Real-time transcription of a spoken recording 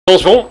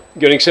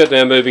Getting set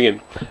now, moving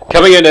in.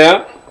 Coming in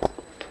now.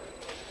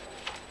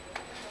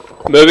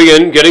 Moving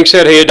in, getting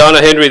set here, Donna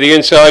Henry the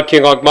inside,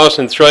 King Lock Moss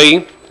in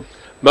 3.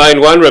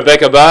 Main 1,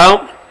 Rebecca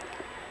Bale.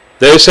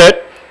 They're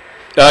set.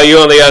 Are you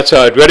on the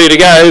outside? Ready to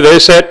go, they're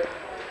set.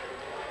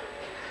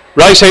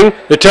 Racing,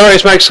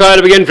 Notorious Max slow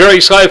to begin, very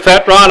slow,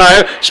 Fat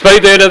Rhino,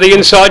 speed there to the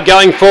inside,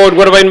 going forward,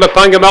 would have been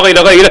Mapunga Molly to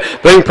lead,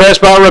 being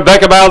pressed by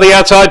Rebecca Bale the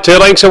outside, 2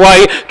 lengths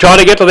away,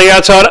 trying to get to the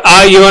outside,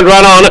 Are You and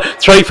Run On,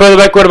 3 further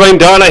back would have been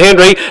Donna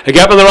Henry, a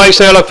gap in the race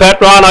now to Fat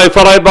Rhino,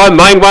 followed by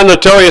Main 1,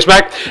 Notorious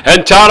Max,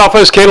 and Tart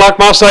Offers, Kinlock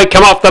Moss, they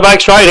come off the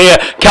back straight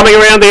here, coming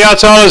around the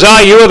outside is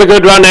Are You with a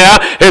good run now,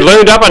 it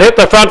loomed up and hit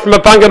the front from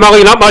Mapunga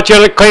Molly, not much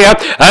in it clear,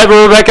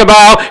 over Rebecca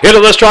Bale, into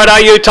the straight,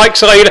 Are You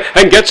takes the lead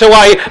and gets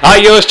away, Are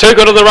You is too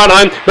good at the run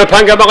home.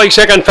 Mapunga Molly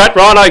second, Fat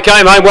Rhino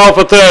came home well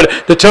for third.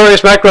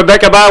 Notorious Mac,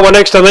 Rebecca Bale were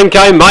next, and then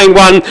came Main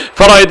 1,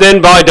 followed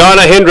then by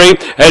Dinah Henry,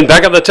 and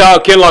back at the tail,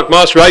 Kinlock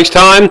Moss. Race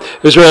time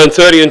is around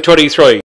 30 and 23.